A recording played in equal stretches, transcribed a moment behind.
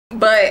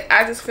But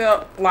I just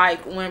felt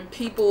like when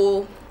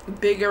people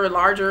bigger,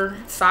 larger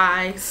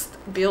size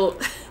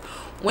built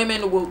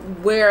women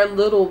would wear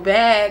little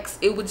bags,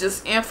 it would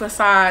just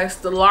emphasize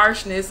the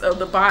largeness of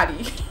the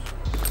body.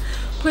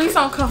 Please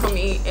don't come for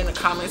me in the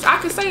comments. I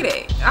can say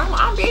that.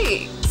 I'm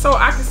big, so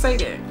I can say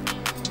that.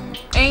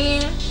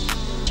 And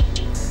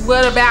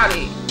what about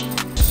it?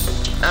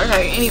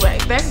 Okay, anyway,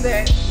 back to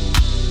that.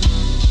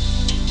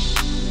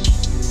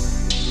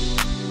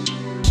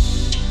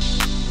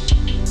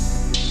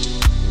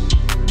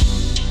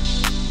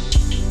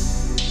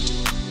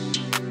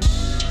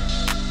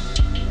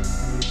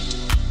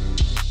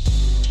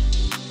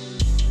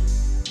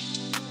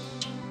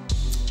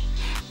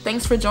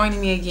 Thanks for joining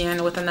me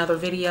again with another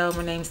video.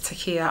 My name is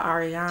Takia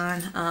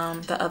Ariane,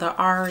 the other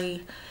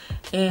Ari,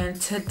 and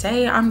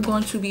today I'm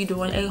going to be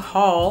doing a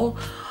haul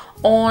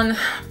on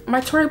my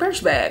Tory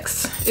Burch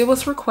bags. It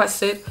was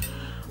requested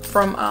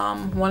from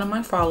one of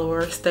my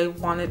followers. They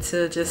wanted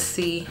to just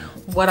see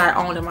what I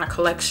owned in my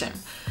collection.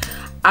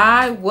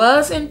 I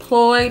was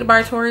employed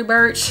by Tory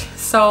Burch,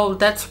 so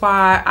that's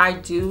why I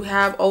do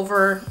have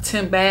over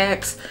 10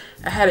 bags.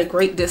 I had a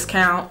great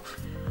discount.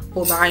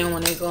 We'll buy them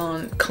when they go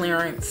on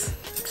clearance.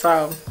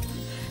 So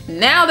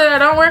now that I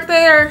don't work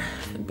there,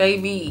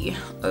 baby,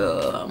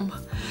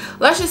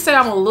 let's just say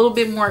I'm a little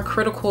bit more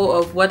critical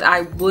of what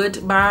I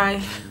would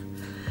buy.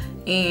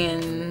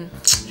 And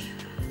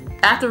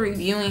after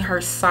reviewing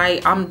her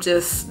site, I'm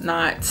just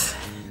not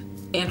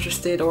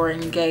interested or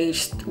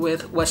engaged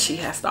with what she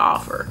has to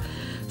offer.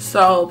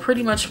 So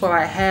pretty much what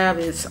I have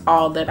is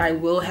all that I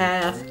will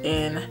have,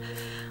 and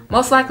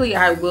most likely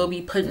I will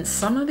be putting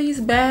some of these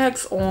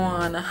bags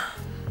on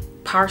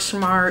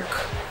Poshmark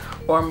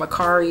or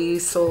Macari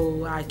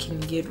so I can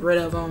get rid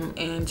of them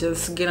and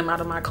just get them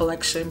out of my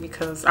collection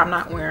because I'm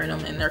not wearing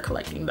them and they're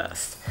collecting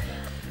dust.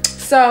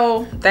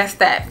 So that's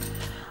that.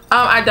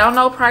 I don't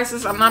know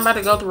prices. I'm not about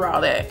to go through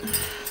all that.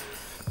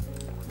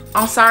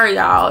 I'm sorry,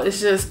 y'all. It's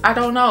just, I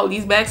don't know.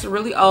 These bags are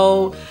really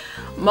old.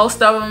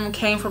 Most of them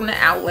came from the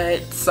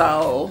outlet,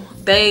 so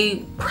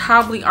they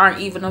probably aren't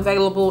even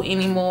available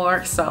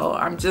anymore. So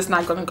I'm just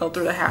not going to go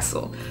through the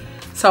hassle.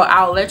 So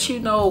I'll let you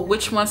know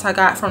which ones I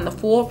got from the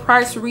full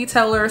price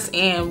retailers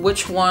and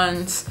which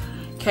ones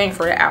came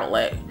from the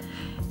outlet.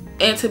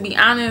 And to be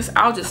honest,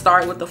 I'll just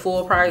start with the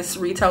full price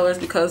retailers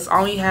because I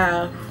only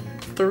have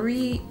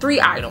three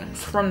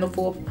items from the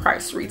full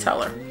price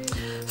retailer.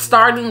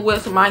 Starting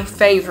with my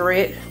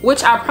favorite,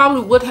 which I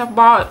probably would have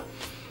bought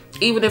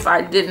even if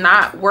I did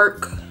not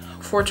work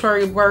for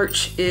Tory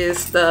Burch,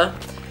 is the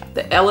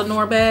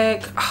Eleanor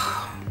bag.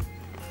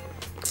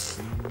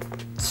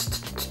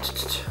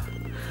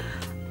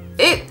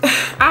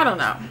 I don't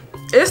know,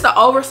 it's the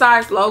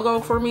oversized logo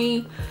for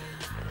me,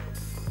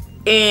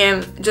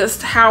 and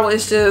just how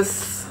it's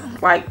just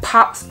like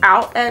pops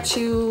out at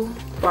you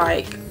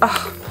like,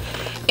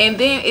 and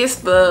then it's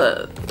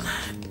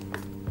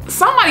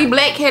somebody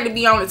black had to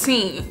be on the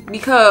team,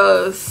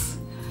 because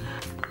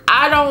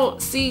I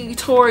don't see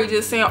Tory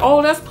just saying, oh,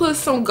 let's put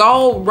some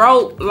gold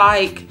rope.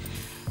 Like,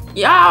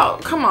 y'all,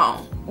 come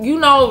on, you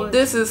know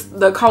this is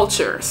the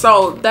culture.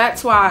 So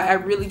that's why I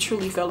really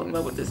truly fell in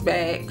love with this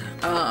bag.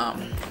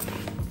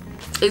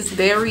 It's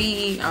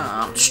very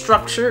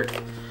structured.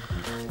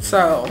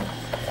 So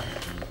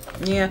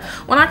yeah,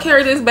 when I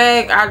carry this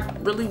bag, I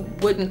really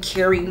wouldn't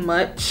carry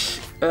much.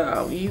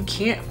 You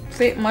can't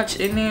fit much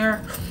in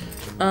there.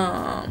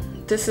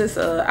 This is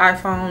a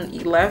iPhone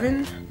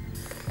 11,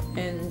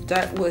 and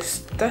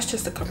that's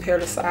just to compare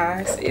the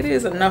size. It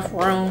is enough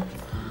room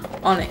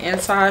on the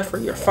inside for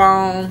your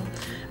phone,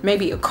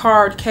 maybe a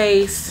card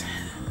case.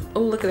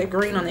 Oh, look at the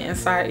green on the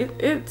inside.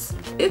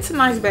 It's a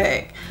nice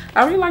bag.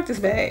 I really like this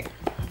bag.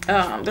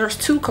 There's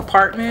two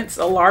compartments,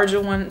 a larger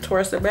one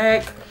towards the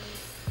back,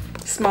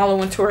 smaller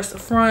one towards the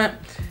front,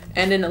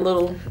 and then a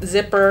little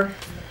zipper.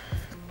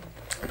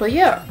 But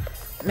yeah,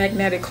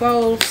 magnetic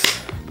clothes.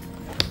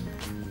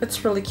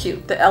 It's really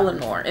cute, the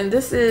Eleanor. And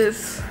this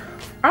is,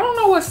 I don't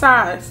know what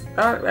size.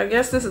 I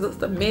guess this is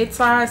the mid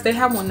size. They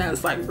have one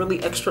that's like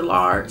really extra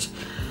large,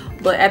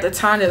 but at the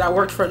time that I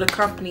worked for the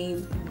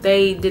company,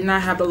 they did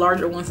not have the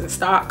larger ones in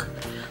stock.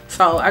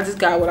 So I just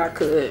got what I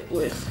could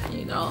with,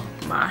 you know,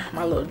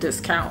 my little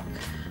discount.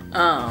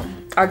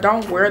 I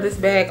don't wear this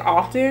bag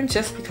often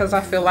just because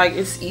I feel like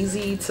it's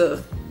easy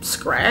to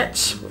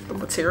scratch with the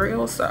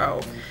material.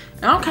 So,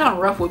 and I'm kind of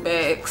rough with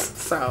bags,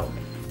 so,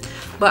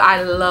 but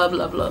I love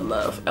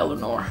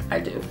Eleanor.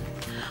 I do.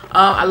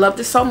 I love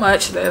this so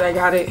much that I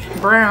got it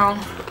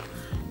brown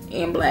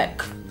and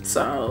black.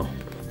 So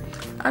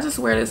I just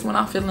wear this when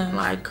I'm feeling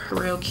like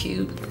real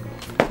cute,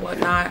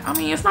 whatnot. I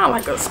mean, it's not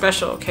like a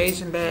special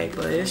occasion bag,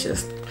 but it's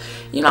just,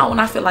 you know, when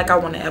I feel like I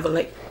want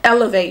to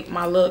elevate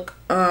my look.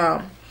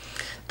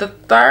 The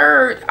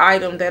third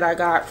item that I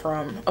got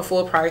from a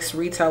full price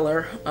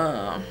retailer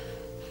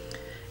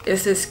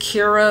is this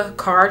Kira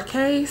card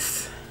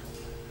case.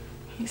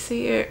 You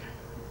see it?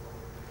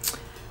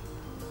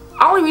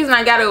 Only reason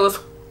I got it was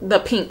the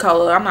pink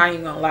color. I'm not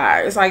even gonna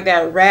lie. It's like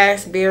that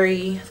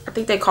raspberry, I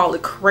think they call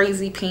it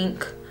crazy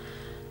pink.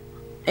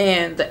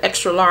 and the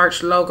extra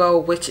large logo,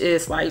 which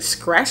is like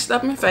scratched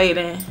up and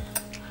fading.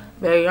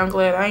 Baby, I'm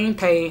glad I ain't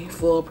paid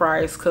full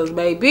price, because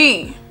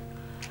baby,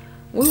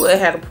 we would have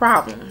had a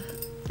problem.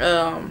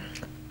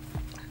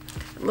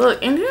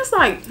 Look, and it's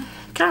like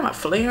kind of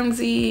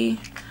flimsy.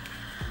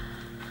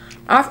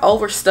 I've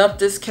overstuffed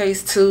this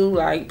case too,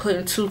 like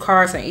putting 2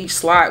 cards in each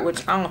slot,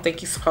 which I don't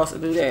think you're supposed to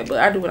do that, but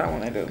I do what I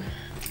want to do.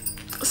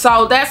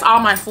 So that's all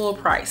my full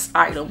price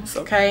items,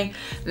 okay?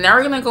 Now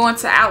we're gonna go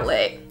into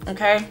outlet,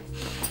 okay?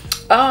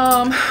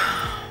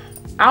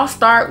 I'll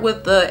start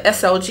with the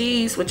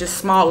SLGs, which is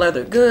small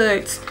leather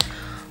goods.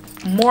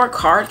 More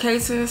card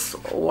cases.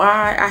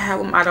 Why I have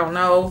them, I don't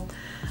know.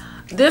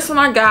 This one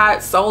I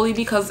got solely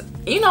because,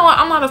 you know what,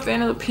 I'm not a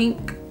fan of the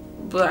pink,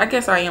 but I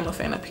guess I am a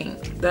fan of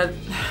pink. That,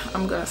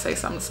 I'm gonna say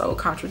something so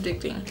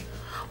contradicting,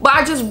 but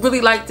I just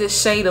really like this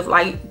shade of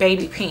light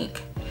baby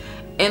pink.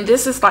 And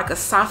this is like a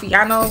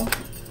Saffiano.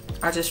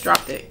 I just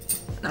dropped it.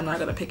 I'm not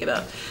gonna pick it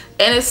up.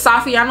 And it's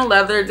Saffiano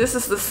leather. This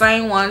is the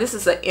same one. This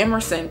is a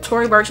Emerson,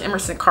 Tory Burch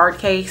Emerson card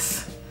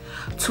case.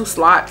 2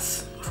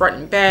 slots, front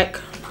and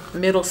back,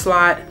 middle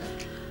slot.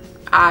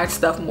 I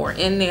stuffed more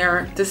in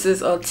there. This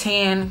is a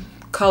tan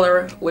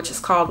color, which is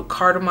called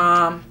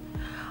cardamom.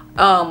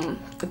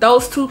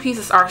 Those 2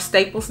 pieces are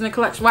staples in the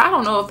collection. Well, I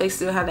don't know if they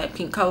still have that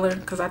pink color,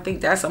 because I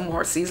think that's a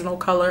more seasonal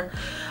color.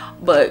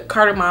 But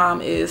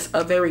cardamom is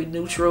a very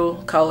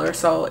neutral color,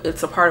 so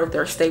it's a part of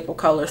their staple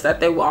colors that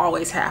they will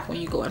always have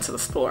when you go into the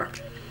store.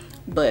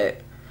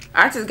 But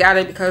I just got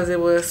it because it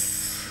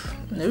was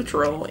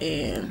neutral,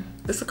 and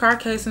it's a card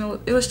case, and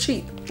it was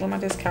cheap with my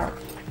discount.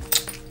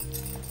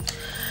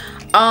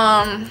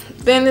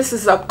 Then this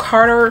is a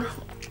Carter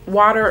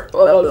wallet.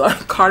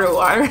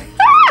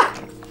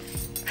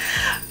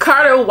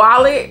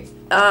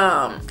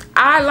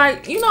 I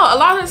like, you know, a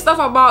lot of the stuff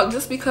I bought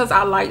just because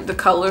I like the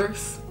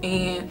colors.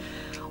 And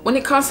when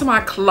it comes to my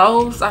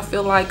clothes, I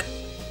feel like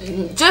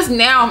just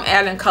now I'm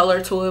adding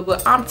color to it,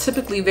 but I'm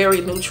typically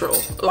very neutral.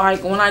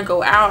 Like when I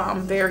go out,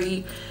 I'm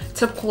very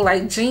typical,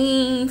 like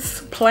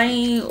jeans,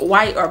 plain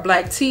white or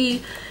black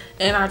tee,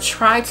 and I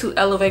try to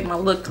elevate my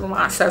look through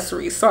my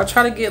accessories. So I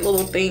try to get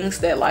little things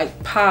that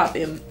like pop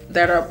and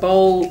that are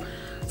bold,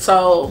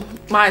 so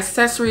my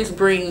accessories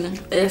bring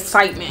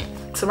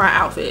excitement to my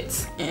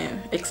outfits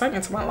and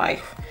excitement to my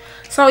life.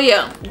 So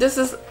yeah, this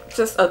is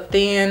just a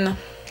thin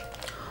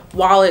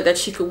wallet that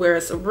she could wear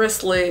as a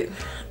wristlet.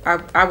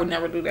 I would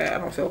never do that. I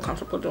don't feel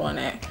comfortable doing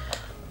that.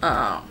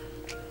 I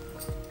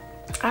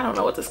don't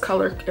know what this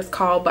color is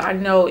called, but I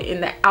know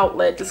in the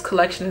outlet this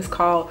collection is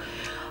called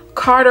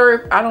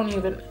Carter. I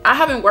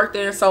haven't worked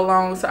there in so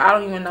long, so I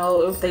don't even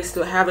know if they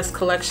still have this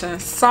collection.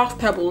 Soft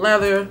pebble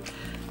leather,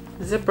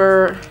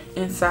 zipper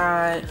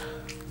inside,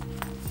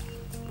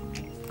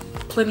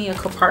 plenty of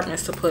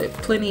compartments to put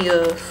plenty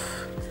of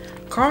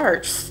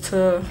cards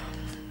to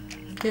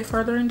get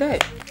further in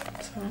debt.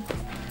 So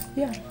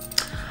yeah,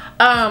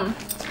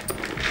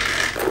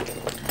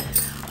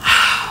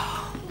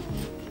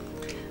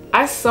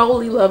 I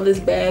solely love this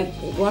bag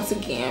once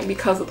again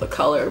because of the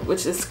color,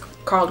 which is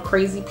called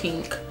Crazy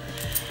Pink,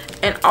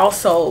 and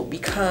also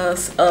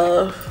because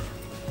of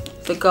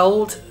the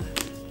gold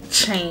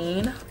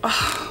chain.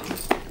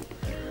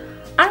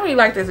 I really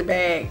like this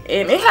bag,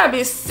 and it had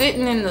been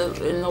sitting in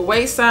the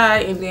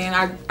wayside, and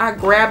then I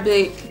grabbed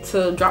it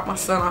to drop my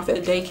son off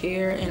at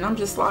daycare, and I'm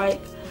just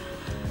like,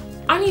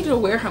 I need to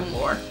wear him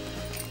more.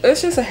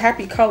 It's just a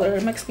happy color.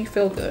 It makes me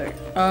feel good.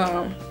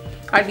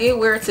 I did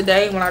wear it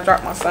today when I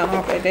dropped my son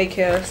off at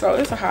daycare, so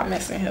it's a hot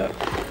mess in here.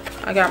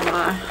 I got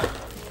my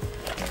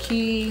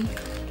key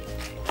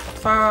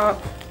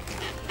fob.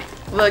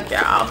 Look,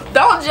 y'all,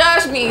 don't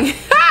judge me.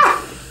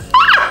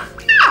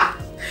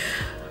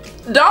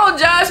 Don't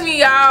judge me,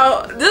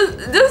 y'all.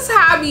 This is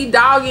how I be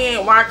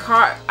dogging my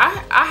car.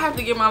 I have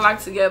to get my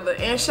life together.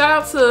 And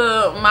shout out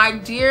to my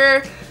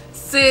dear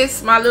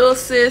sis, my little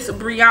sis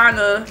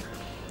Brianna,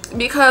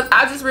 because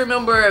I just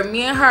remember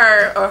me and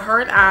her, or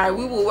her and I,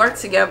 we would work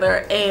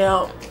together,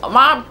 and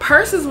my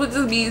purses would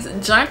just be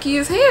junky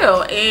as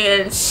hell,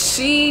 and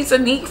she's a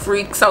neat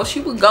freak, so she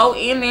would go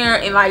in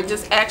there and like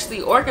just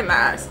actually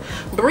organize.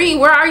 Bree,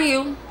 where are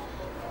you?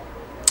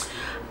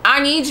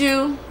 I need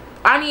you.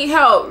 I need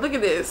help. Look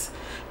at this.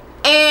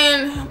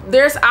 And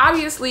there's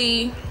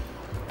obviously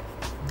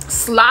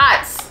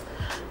slots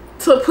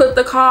to put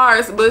the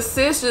cards, but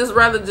sis just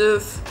rather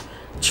just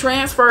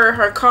transfer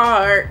her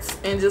cards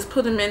and just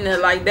put them in there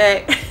like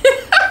that.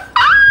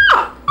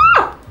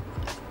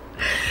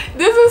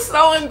 This is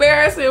so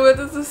embarrassing, but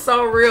this is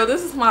so real.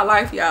 This is my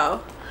life,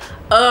 y'all.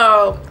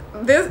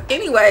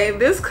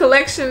 This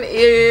collection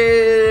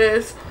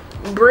is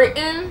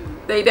Britain.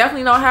 They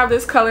definitely don't have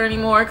this color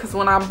anymore, because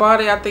when I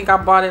bought it, I think I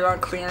bought it on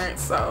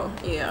clearance. So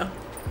yeah,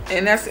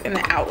 and that's in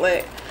the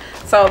outlet.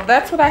 So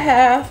that's what I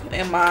have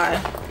in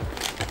my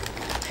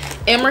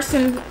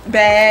Emerson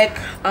bag.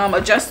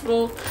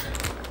 Adjustable.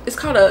 It's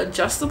called an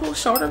adjustable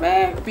shoulder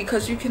bag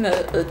because you can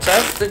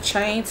adjust the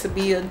chain to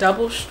be a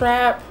double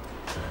strap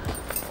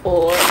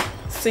or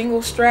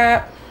single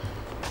strap.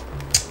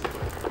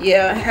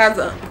 Yeah, it has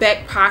a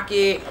back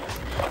pocket.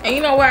 And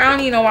you know what, I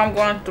don't even know why I'm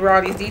going through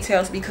all these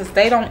details, because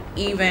they don't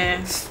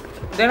even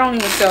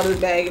sell this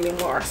bag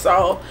anymore.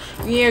 So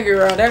yeah,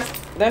 girl,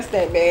 that's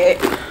that bag.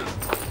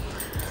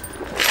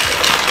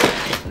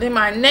 Then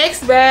my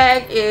next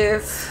bag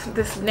is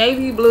this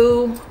navy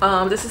blue.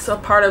 This is a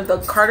part of the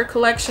Carter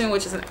collection,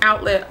 which is an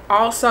outlet.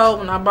 Also,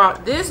 when I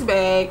bought this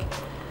bag,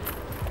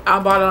 I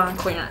bought it on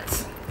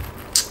clearance.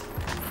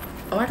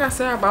 Like I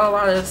said, I bought a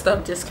lot of this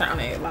stuff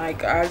discounted.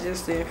 Like, I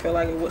just didn't feel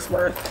like it was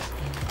worth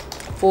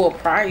full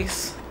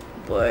price,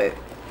 but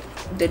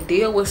the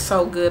deal was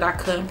so good I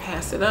couldn't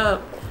pass it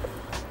up.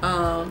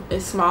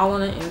 It's small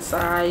on the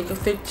inside. You can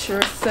fit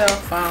your cell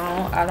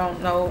phone. I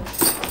don't know.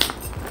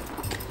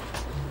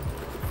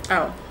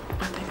 Oh,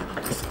 I think I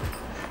know this one.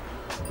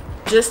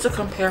 Just to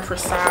compare for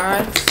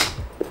size,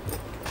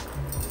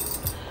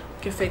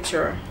 you can fit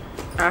your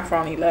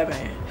iPhone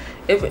 11.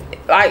 If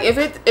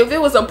it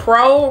was a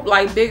Pro,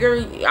 like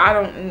bigger,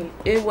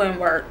 it wouldn't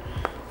work,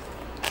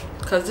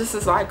 because this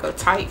is like a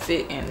tight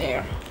fit in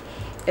there.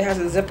 It has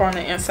a zip on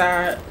the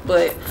inside,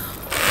 but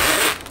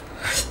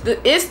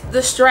it's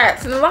the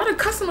straps, and a lot of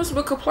customers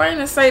would complain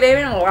and say they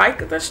didn't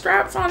like the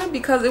straps on it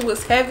because it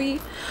was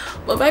heavy.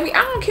 But baby,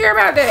 I don't care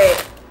about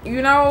that.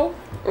 You know,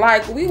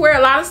 like, we wear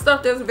a lot of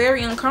stuff that's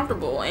very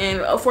uncomfortable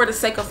and for the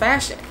sake of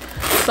fashion.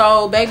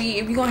 So baby,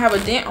 if you're gonna have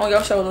a dent on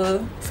your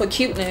shoulder for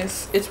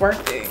cuteness, it's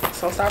worth it.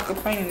 So stop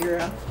complaining,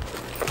 girl.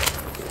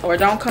 Or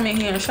don't come in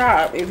here and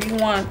shop. If you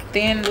want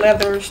thin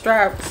leather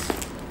straps,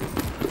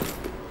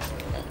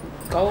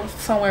 go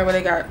somewhere where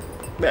they got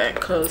that,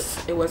 because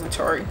it wasn't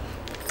Tory.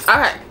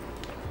 Alright,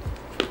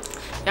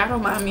 y'all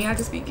don't mind me, I'll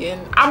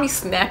be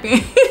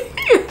snapping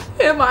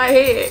in my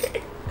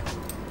head.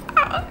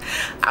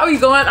 I'll be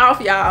going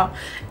off, y'all.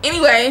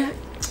 Anyway,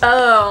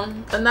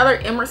 another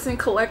Emerson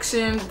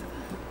collection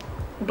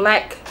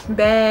black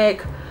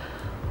bag,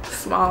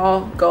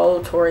 small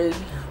gold Tory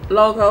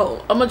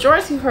logo. A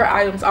majority of her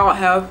items all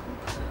have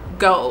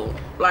gold.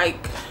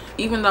 Like,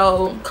 even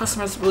though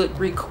customers would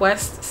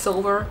request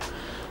silver,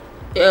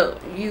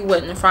 you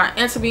wouldn't find.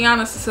 And to be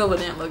honest, the silver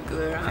didn't look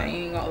good. I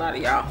ain't gonna lie to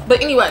y'all.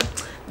 But anyway,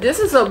 this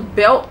is a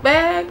belt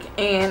bag,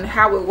 and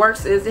how it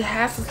works is it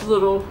has this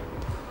little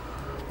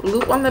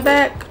loop on the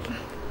back.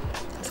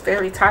 It's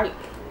very tight,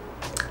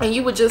 and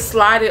you would just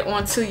slide it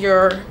onto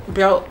your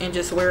belt and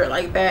just wear it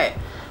like that.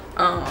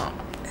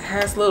 It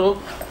has little,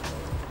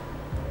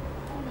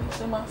 make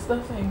sure my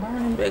stuff ain't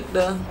burning back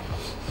there.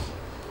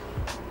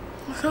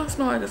 I don't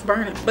smell like it's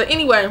burning. But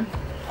anyway,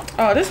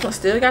 oh, this one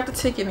still got the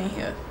ticket in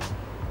here.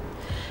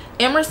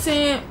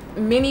 Emerson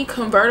mini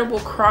convertible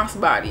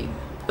crossbody.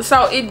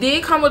 So it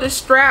did come with a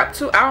strap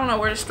too. I don't know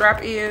where the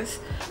strap is.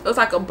 It was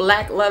like a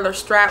black leather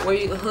strap where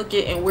you can hook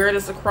it and wear it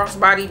as a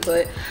crossbody,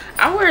 but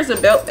I wear it as a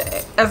belt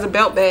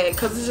bag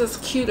because it's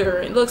just cuter.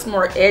 It looks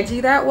more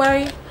edgy that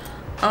way.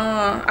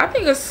 I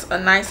think it's a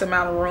nice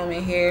amount of room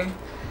in here.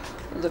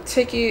 The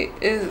ticket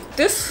is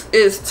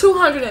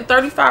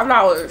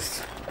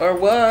 $235, or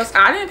was.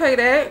 I didn't pay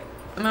that,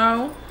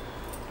 no.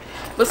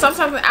 But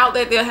sometimes in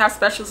outlet they'll have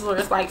specials where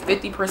it's like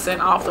 50%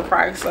 off the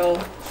price. So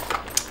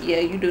yeah,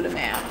 you do the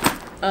math.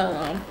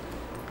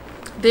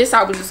 This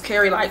I would just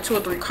carry like 2 or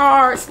 3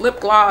 cards,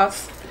 lip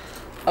gloss,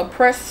 a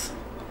press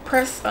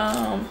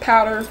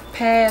powder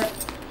pad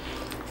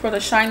for the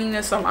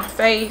shininess on my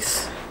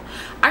face.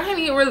 I can't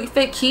even really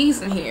fit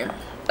keys in here.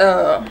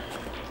 I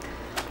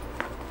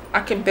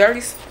can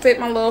barely fit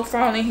my little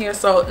phone in here,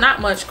 so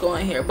not much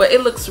going here, but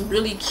it looks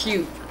really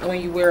cute when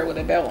you wear it with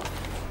a belt.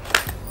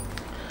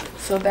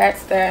 So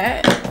that's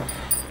that.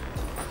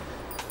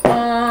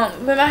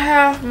 Then I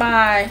have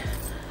my,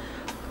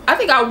 I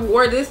think I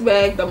wore this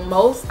bag the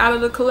most out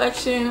of the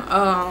collection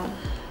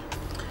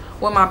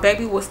when my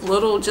baby was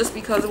little, just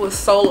because it was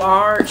so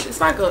large.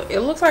 It's like it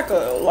looks like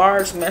a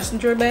large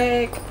messenger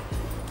bag.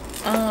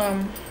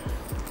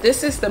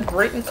 This is the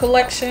Britain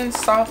collection,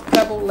 soft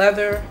pebble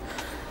leather.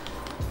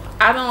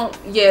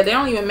 They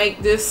don't even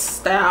make this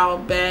style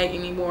bag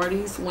anymore.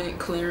 These went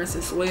clearance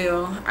as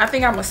well. I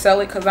think I'm gonna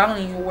sell it because I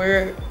don't even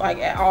wear it like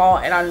at all,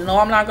 and I know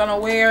I'm not gonna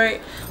wear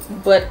it,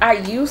 but I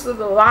use it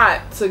a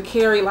lot to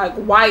carry like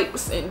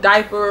wipes and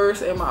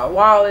diapers and my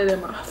wallet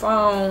and my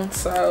phone.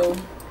 So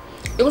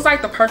it was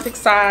like the perfect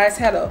size.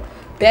 Had a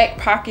back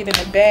pocket in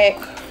the back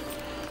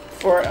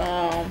for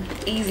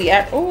easy.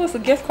 Oh, it's a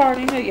gift card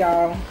in here,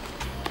 y'all.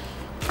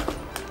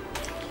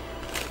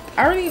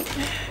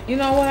 You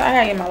know what, I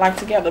gotta get my life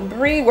together.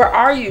 Bree, where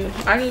are you?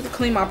 I need to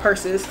clean my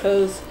purses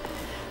because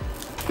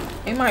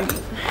it might be,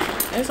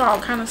 there's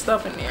all kind of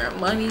stuff in there.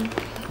 Money,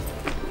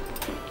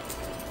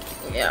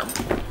 yeah.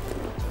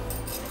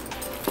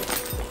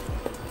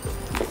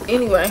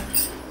 Anyway,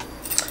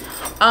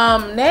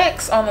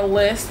 next on the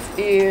list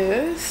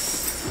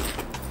is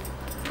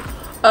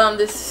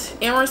this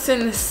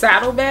Emerson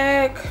saddle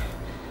bag.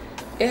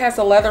 It has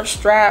a leather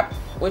strap,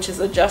 which is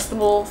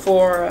adjustable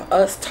for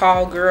us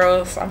tall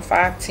girls. I'm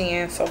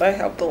 5'10", so that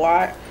helped a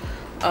lot.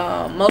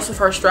 Most of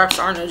her straps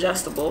aren't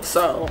adjustable,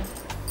 so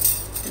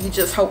you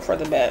just hope for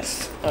the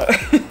best.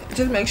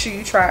 Just make sure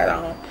you try it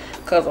on,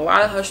 because a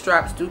lot of her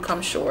straps do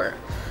come short.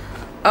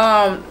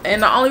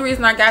 And the only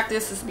reason I got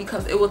this is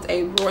because it was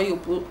a royal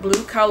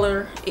blue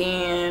color,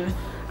 and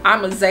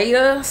I'm a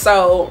Zeta,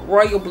 so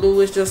royal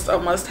blue is just a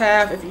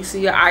must-have. If you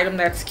see an item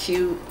that's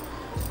cute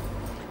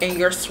in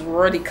your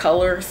sorority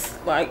colors,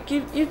 like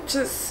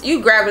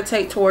you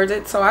gravitate towards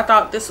it. So I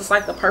thought this was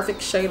like the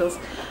perfect shade of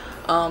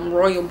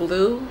royal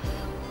blue,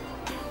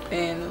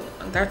 and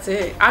that's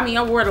it. I mean,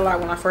 I wore it a lot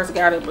when I first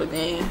got it, but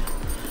then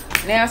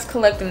now it's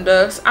collecting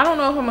dust. I don't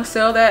know if I'm gonna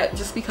sell that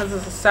just because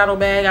it's a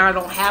saddlebag. I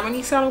don't have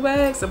any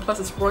saddlebags, and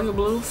plus it's royal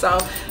blue, so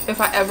if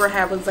I ever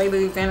have a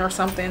Zeta event or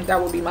something, that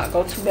would be my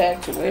go-to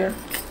bag to wear.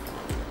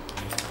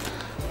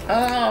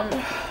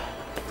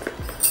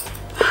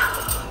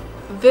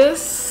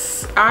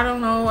 This, I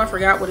don't know, I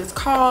forgot what it's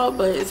called,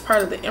 but it's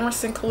part of the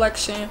Emerson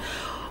collection.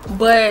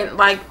 But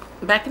like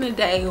back in the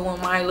day when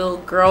my little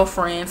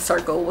girlfriend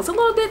circle was a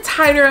little bit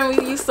tighter and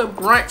we used to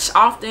brunch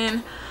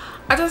often,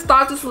 I just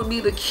thought this would be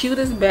the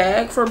cutest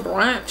bag for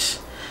brunch.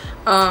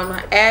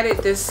 I added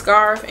this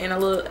scarf and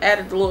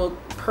added a little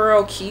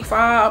pearl key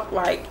fob.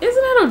 Like,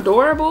 isn't it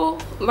adorable?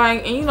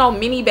 Like, and you know,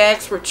 mini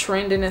bags were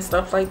trending and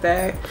stuff like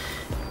that.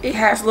 It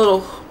has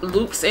little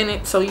loops in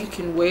it so you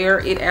can wear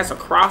it as a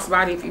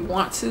crossbody if you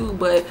want to,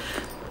 but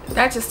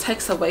that just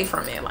takes away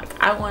from it.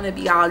 Like, I want to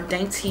be all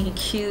dainty and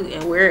cute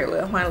and wear it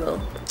with my little,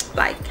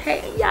 like,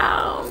 hey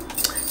y'all,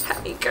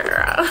 hey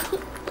girl,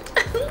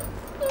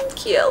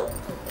 cute.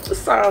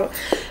 So,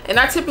 and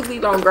I typically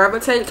don't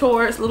gravitate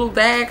towards little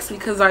bags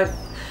because I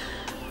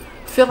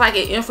feel like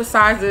it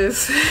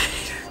emphasizes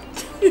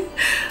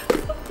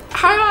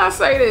how do I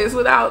say this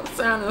without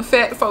sounding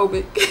fat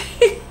phobic?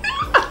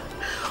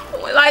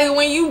 Like,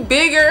 when you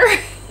bigger,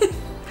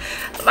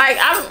 like,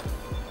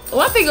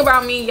 one thing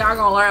about me y'all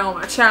gonna learn on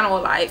my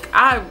channel, like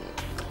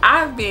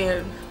I've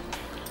been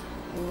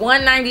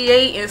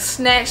 198 and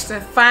snatched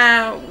and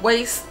fine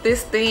waist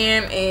this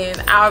thin,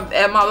 and I've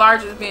at my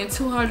largest been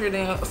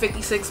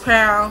 256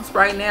 pounds.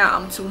 Right now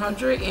I'm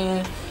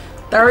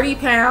 230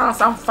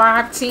 pounds. I'm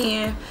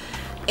 5'10",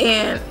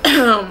 and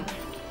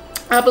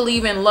I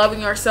believe in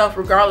loving yourself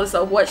regardless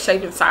of what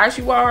shape and size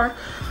you are.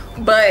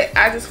 But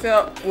I just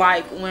felt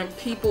like when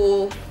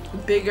people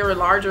bigger,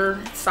 larger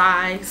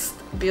size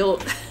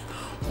built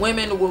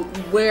women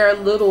would wear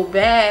little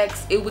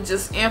bags, it would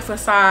just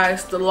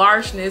emphasize the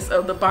largeness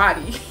of the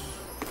body.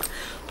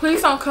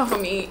 Please don't come for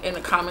me in the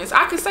comments.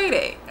 I can say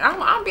that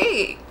I'm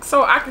big,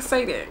 so I can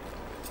say that.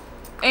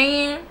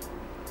 And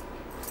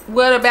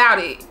what about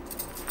it?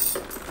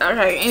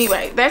 Okay,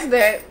 anyway, that's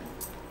that.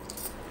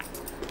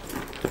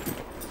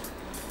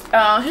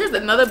 Here's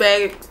another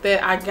bag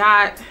that I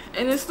got,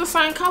 and it's the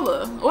same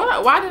color.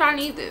 Why did I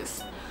need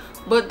this?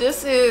 But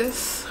this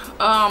is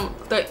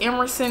the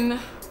Emerson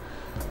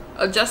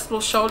adjustable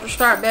shoulder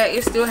strap bag.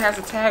 It still has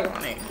a tag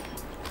on it.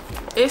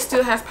 It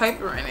still has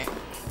paper in it.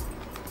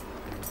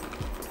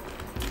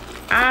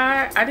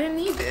 I didn't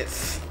need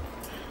this.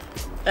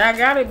 I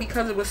got it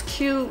because it was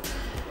cute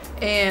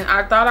and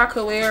I thought I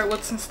could wear it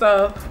with some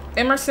stuff.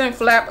 Emerson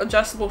flap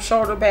adjustable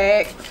shoulder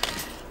bag,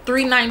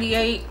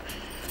 $3.98.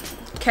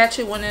 Catch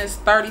it when it's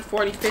 30,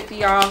 40,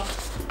 50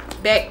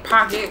 off. Back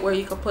pocket where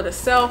you can put a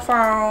cell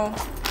phone.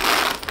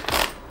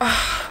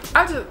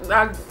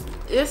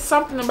 It's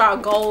something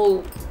about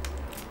gold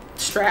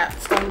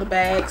straps on the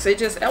bags. It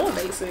just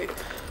elevates it.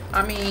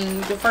 I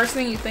mean, the first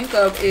thing you think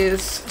of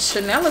is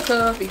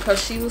Chanelica,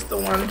 because she was the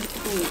one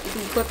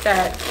who put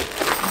that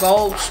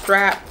gold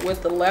strap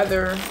with the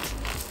leather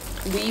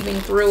weaving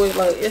through it.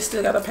 Like, it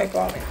still got a paper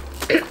on it.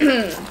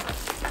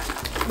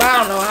 But I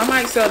don't know, I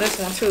might sell this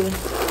one too.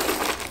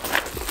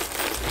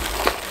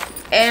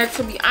 And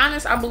to be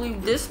honest, I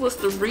believe this was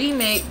the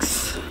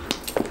remix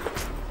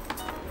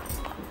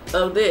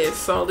of this.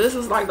 So this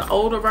is like the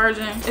older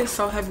version. It's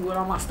so heavy with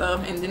all my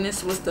stuff. And then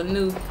this was the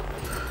new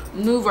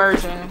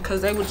version,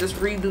 because they would just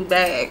redo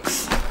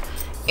bags.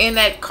 And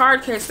that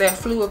card case that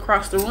flew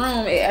across the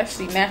room, it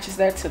actually matches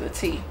that to the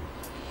T.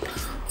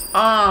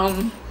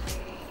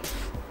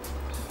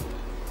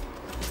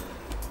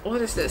 What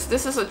is this?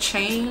 This is a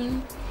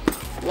chain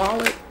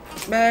wallet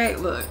bag.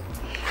 Look.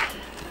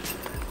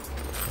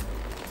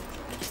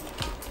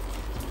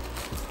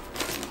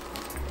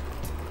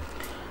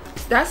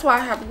 That's why I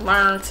have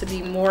learned to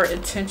be more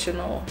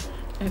intentional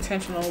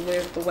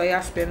with the way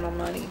I spend my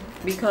money,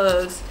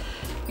 because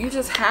you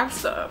just have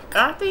stuff.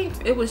 I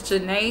think it was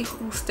Janae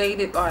who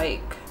stated,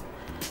 like,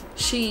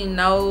 she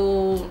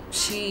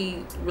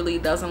really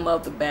doesn't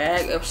love the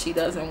bag if she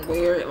doesn't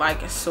wear it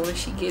like as soon as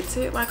she gets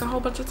it, like a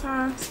whole bunch of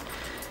times.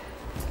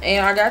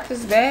 And I got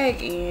this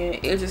bag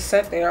and it just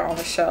sat there on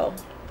the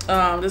shelf.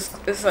 This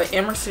is an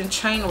Emerson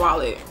chain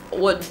wallet.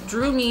 What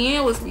drew me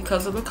in was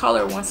because of the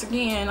color. Once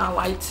again, I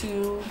like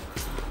to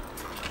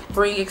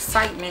bring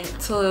excitement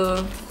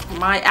to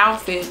my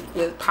outfit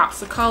with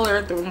pops of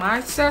color through my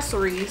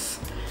accessories,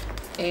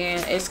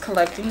 and it's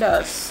collecting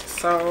dust,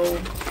 so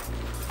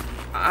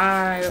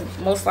I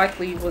most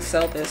likely will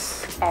sell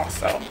this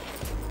also.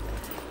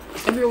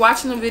 If you're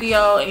watching the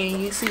video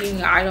and you see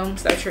any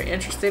items that you're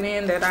interested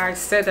in that I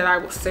said that I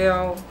would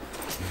sell,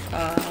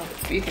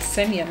 you can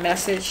send me a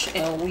message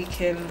and we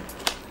can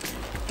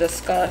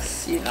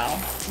discuss, you know,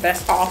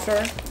 best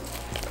offer.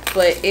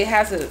 But it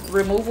has a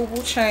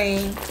removable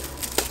chain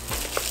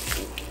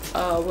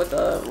with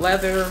a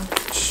leather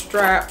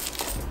strap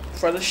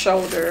for the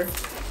shoulder,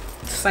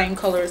 same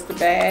color as the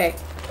bag.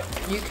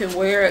 You can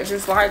wear it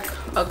just like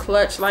a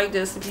clutch like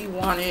this if you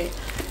want it.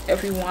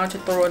 If you want to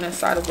throw it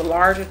inside of a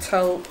larger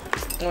tote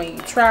when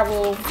you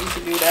travel, you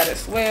can do that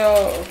as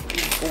well.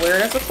 You can wear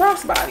it as a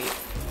crossbody.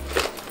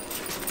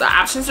 The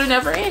options are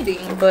never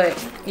ending. But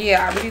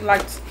yeah, I really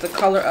liked the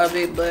color of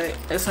it, but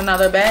it's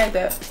another bag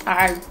that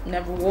I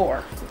never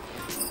wore.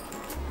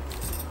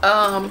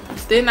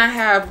 Then I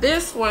have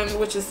this one,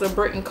 which is the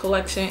Britain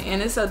collection,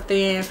 and it's a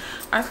thin,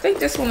 I think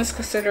this one is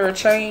considered a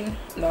chain.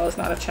 No, it's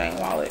not a chain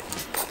wallet.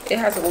 It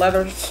has a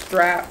leather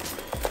strap.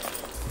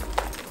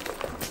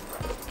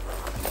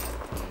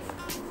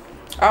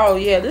 Oh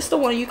yeah, this is the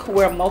one you can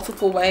wear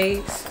multiple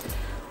ways.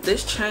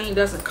 This chain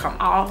doesn't come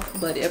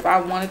off, but if I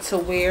wanted to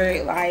wear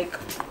it like,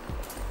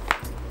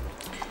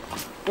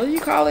 what do you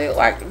call it,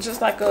 like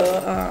just like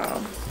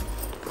a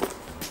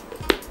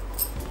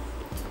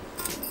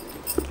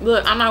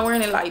look, I'm not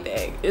wearing it like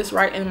that. It's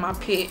right in my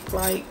pit.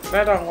 Like,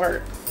 that don't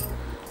work.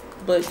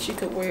 But you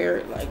could wear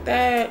it like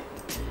that.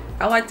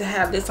 I like to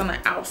have this on the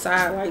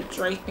outside, like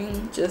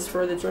draping, just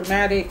for the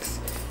dramatics.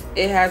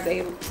 It has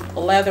a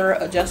leather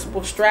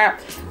adjustable strap.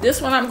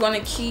 This one I'm going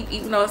to keep,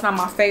 even though it's not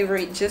my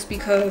favorite, just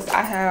because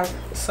I have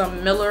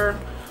some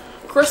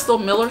Crystal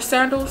Miller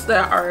sandals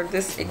that are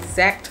this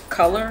exact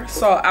color.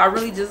 So I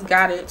really just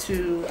got it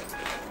to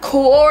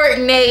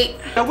coordinate.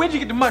 Now, where'd you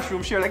get the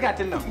mushroom, Shirley? I got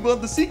to know. Well,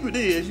 the secret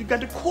is you got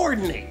to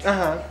coordinate.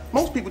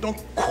 Most people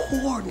don't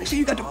coordinate. See,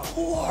 you got to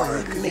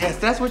coordinate. Yes,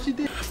 that's what you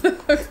did.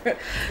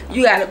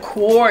 You got to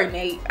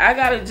coordinate. I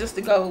got it just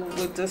to go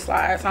with the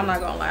slides. I'm not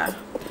going to lie.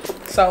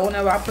 So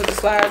whenever I put the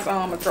slides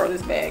on, I'm going to throw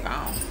this bag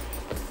on.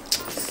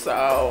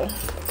 So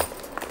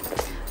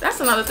that's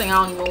another thing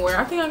I don't even wear.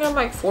 I think I got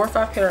like 4 or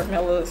 5 pair of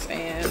Millers,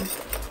 and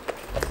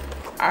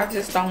I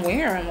just don't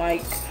wear them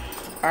like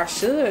I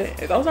should.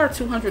 Those are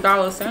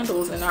 $200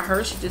 sandals, and I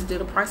heard she just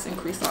did a price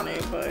increase on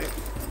it. But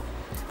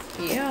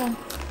yeah,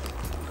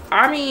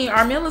 I mean,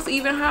 are Millers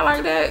even high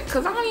like that?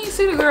 Because I don't even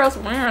see the girls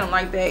wearing them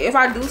like that. If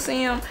I do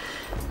see them,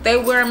 they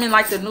wear them in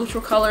like the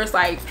neutral colors,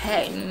 like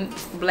patent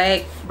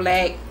black,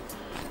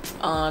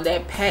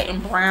 that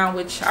patent brown,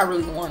 which I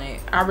really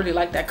wanted. I really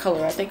like that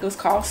color. I think it was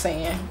called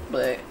sand.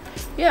 But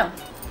yeah,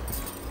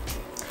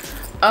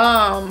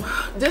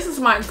 this is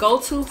my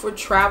go-to for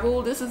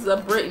travel. This is a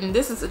Britain.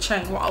 This is a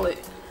chain wallet.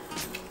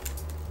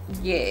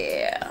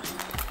 Yeah,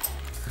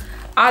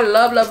 I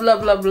love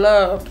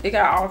it.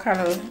 Got all kind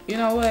of, you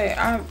know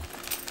what,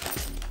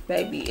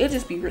 baby, it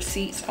just be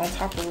receipts on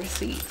top of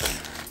receipts.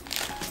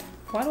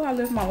 Why do I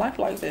live my life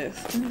like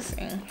this? Let me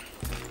see.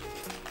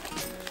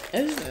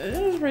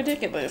 It's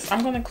ridiculous.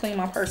 I'm gonna clean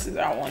my purses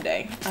out one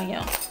day. I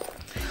am.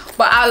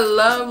 But I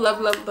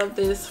love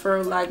this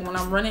for like when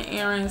I'm running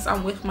errands.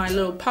 I'm with my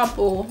little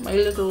pupple,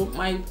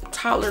 my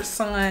toddler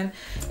son,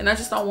 and I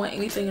just don't want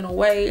anything in the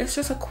way. It's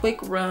just a quick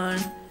run.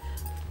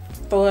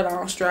 Throw it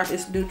on, strap.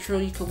 It's neutral.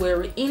 You can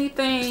wear it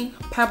anything.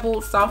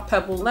 Pebble, soft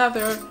pebble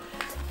leather.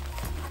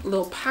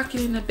 Little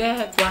pocket in the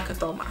back where I can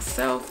throw my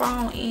cell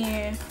phone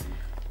in.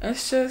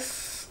 It's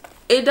just,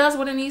 it does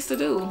what it needs to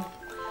do.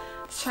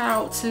 Shout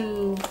out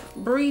to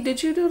Bree.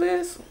 Did you do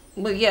this?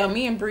 But yeah,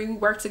 me and Bree, we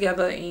worked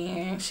together,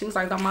 and she was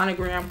like the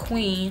monogram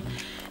queen,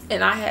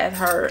 and I had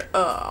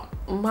her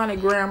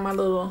monogram my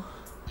little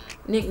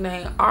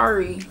nickname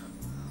Ari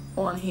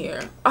on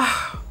here.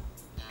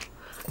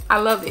 I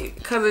love it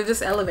because it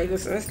just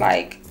elevates it. It's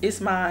like, it's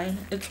mine.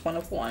 It's one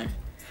of one.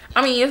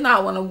 I mean, it's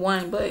not one of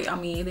one, but I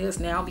mean, it is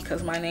now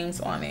because my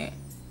name's on it.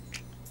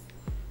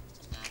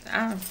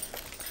 I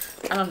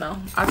don't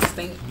know. I just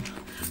think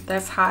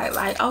that's high.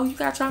 Like, oh, you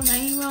got your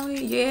name on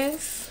it?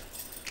 Yes,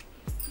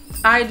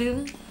 I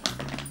do.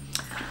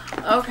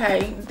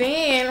 Okay,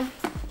 then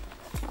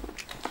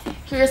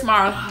here's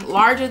my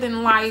larger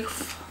than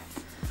life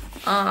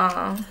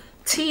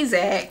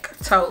T-Zac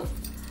tote,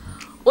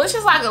 which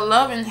is like a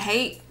love and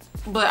hate.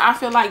 But I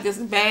feel like this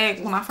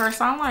bag, when I first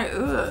saw it, I'm like,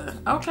 ugh,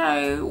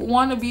 okay,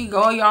 wanna be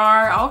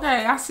Goyard,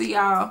 okay, I see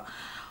y'all.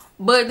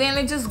 But then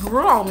it just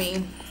grew on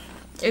me.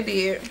 It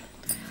did.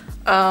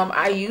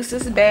 I use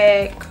this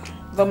bag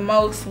the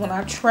most when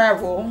I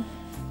travel.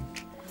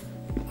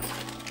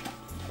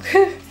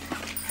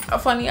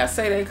 Funny I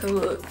say that because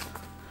look,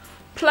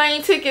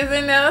 plane tickets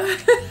in there.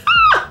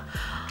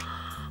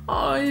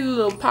 Oh, you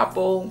little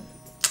popo.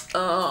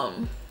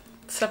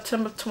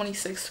 September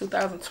 26,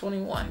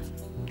 2021.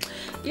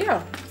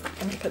 Yeah,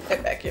 let me put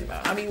that back in there.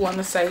 I be wanting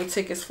to save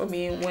tickets for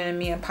me when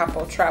me and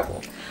Papo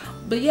travel.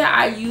 But yeah,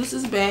 I use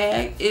this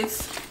bag. It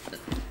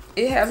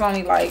has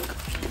only like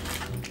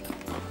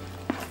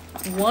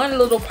one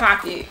little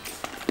pocket.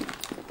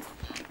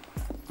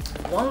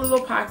 One little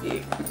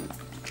pocket.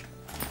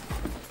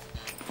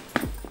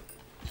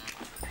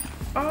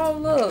 Oh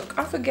look,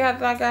 I forgot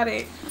that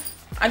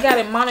I got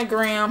it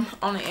monogrammed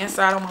on the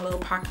inside of my little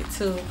pocket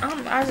too.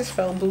 I just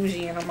felt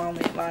bougie in a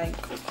moment, like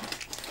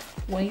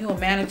when you're a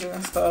manager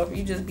and stuff,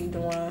 you just be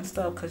doing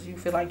stuff because you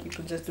feel like you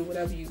could just do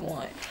whatever you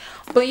want.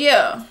 But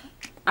yeah,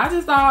 I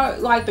just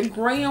thought like the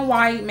gray and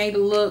white made it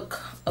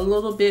look a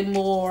little bit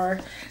more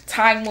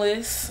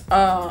timeless.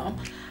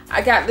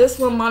 I got this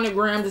one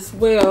monogrammed as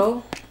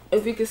well.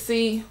 If you can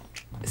see,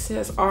 it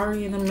says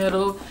Ari in the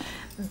middle.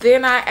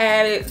 Then I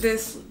added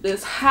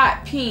this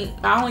hot pink.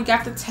 I only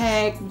got the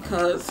tag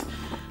because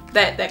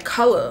that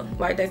color,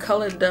 like that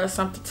color does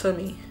something to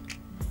me.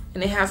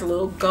 And it has a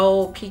little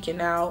gold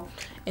peeking out.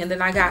 And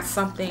then I got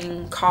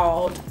something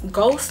called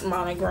Ghost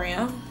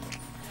Monogram.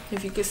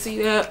 If you can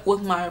see that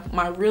with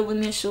my real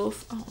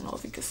initials. I don't know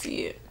if you can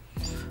see it.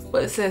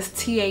 But it says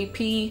TAP.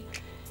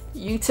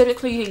 You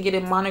typically can get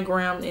it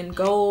monogrammed in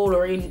gold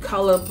or any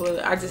color,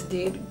 but I just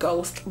did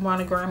Ghost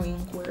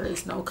monogramming where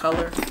it's no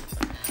color.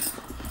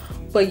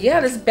 But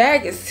yeah, this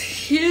bag is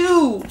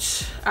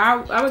huge.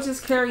 I would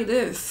just carry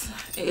this.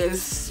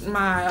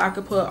 I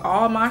could put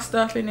all my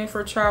stuff in it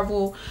for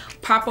travel,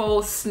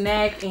 Papa's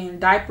snack and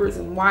diapers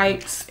and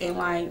wipes, and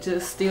like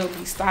just still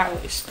be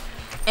stylish.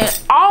 And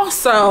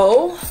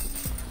also,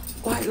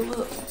 like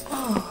look,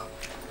 oh,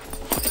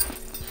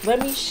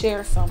 let me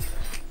share something.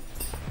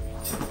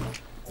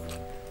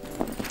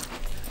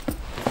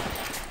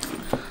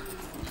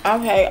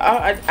 Okay,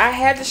 I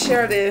had to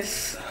share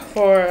this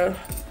for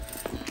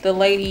the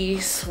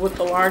ladies with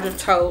the larger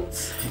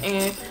totes,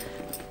 and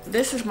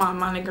this is my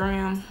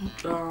monogram.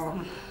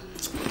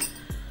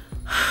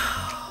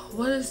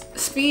 What is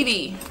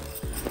Speedy?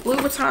 Louis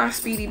Vuitton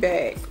Speedy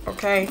bag.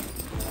 Okay,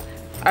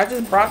 I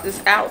just brought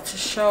this out to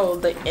show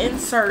the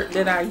insert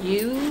that I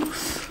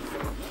use,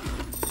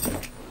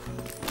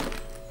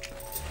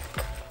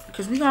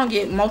 because we're gonna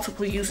get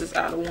multiple uses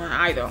out of one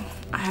item.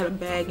 I had a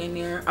bag in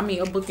there, I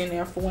mean a book in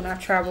there for when I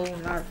travel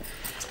and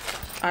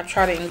I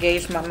try to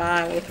engage my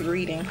mind with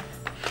reading.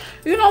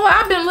 You know what?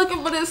 I've been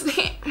looking for this.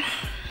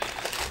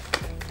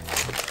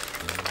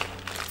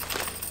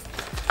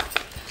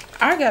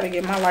 I gotta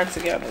get my life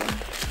together.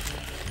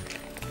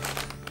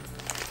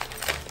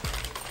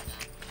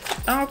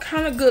 All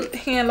kind of good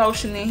hand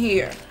lotion in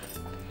here.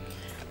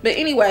 But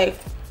anyway,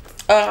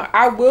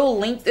 I will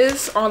link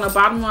this on the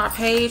bottom of my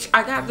page.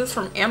 I got this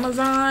from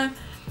Amazon.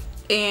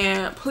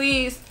 And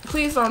please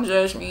don't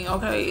judge me,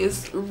 okay?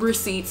 It's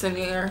receipts in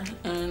there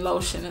and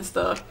lotion and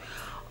stuff.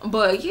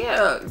 But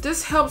yeah,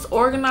 this helps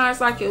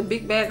organize like your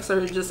big bags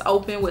are just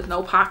open with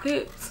no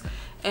pockets.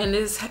 And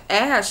this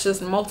adds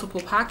just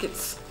multiple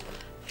pockets.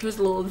 Here's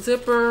a little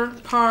zipper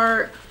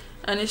part.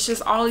 And it's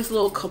just all these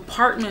little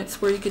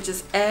compartments where you could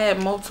just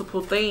add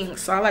multiple things.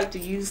 So I like to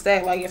use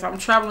that. Like if I'm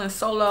traveling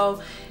solo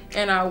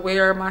and I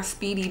wear my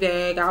Speedy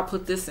bag, I'll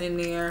put this in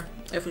there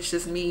if it's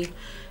just me.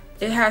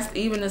 It has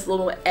even this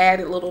little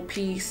added little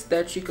piece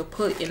that you could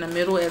put in the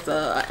middle as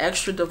a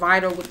extra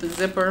divider with the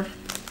zipper.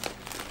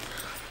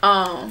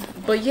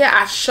 But yeah,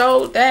 I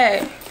showed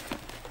that.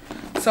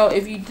 So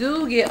if you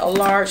do get a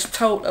large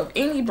tote of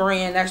any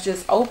brand that's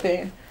just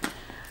open,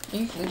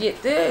 you can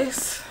get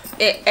this.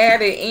 It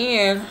added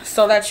in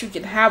so that you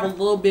can have a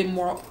little bit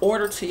more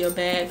order to your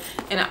bag,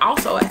 and it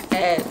also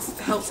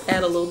helps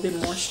add a little bit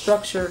more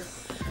structure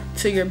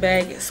to your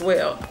bag as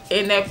well.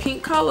 In that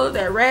pink color,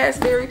 that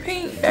raspberry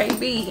pink,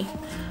 baby,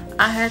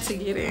 I had to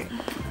get it.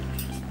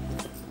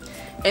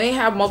 And they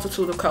have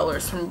multitude of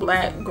colors from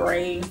black,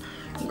 gray,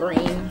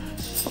 green.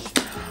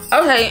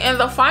 Okay, and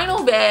the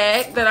final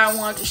bag that I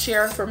want to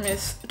share for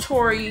Miss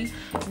Tory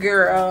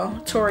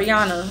girl,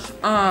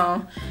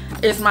 Toriana,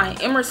 is my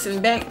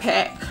Emerson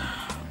backpack.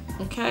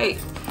 Okay,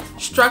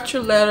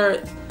 structured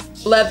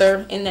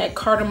leather in that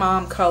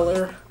cardamom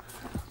color.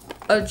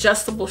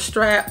 Adjustable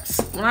straps.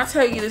 When I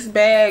tell you this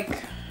bag,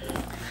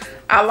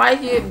 I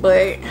like it,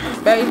 but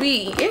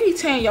baby, it be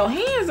tearing your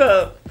hands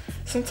up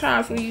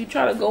sometimes when you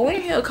try to go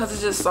in here because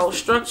it's just so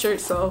structured.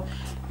 So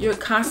you're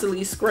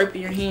constantly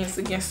scraping your hands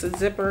against the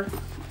zipper,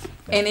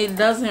 and it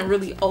doesn't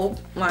really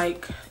open,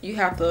 like you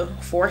have to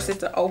force it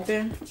to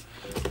open.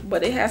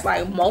 But it has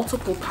like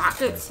multiple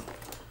pockets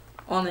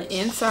on the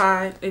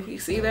inside. If you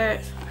see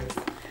that,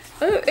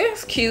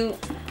 it's cute.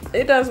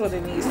 It does what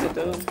it needs to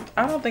do.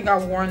 I don't think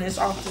I've worn this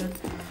often.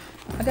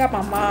 I got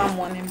my mom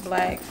one in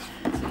black.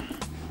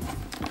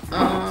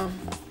 But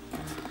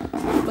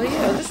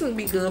yeah, this would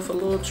be good for a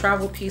little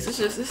travel piece. It's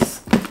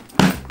just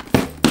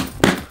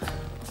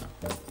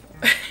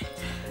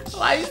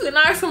like you can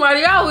knock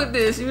somebody out with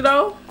this, you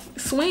know,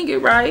 swing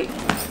it right.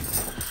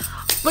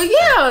 But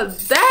yeah,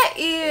 that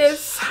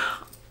is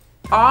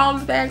all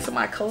the bags of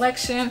my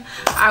collection.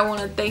 I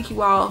want to thank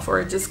you all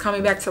for just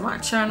coming back to my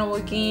channel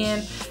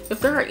again.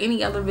 If there are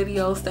any other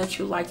videos that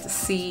you'd like to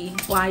see,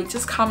 like,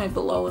 just comment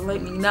below and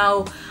let me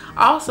know.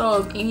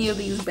 Also, if any of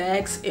these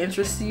bags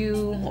interest you,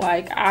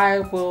 like, I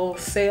will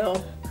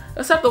sell,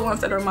 except the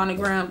ones that are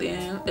monogrammed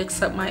in,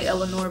 except my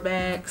Eleanor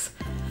bags.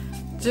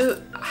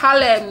 Just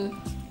holla at me,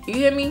 you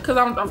hear me? Because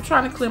I'm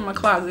trying to clear my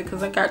closet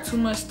because I got too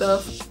much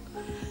stuff,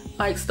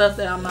 like stuff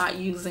that I'm not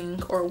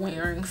using or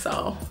wearing.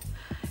 So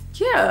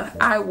yeah,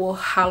 I will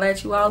holla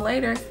at you all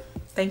later.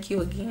 Thank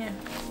you again.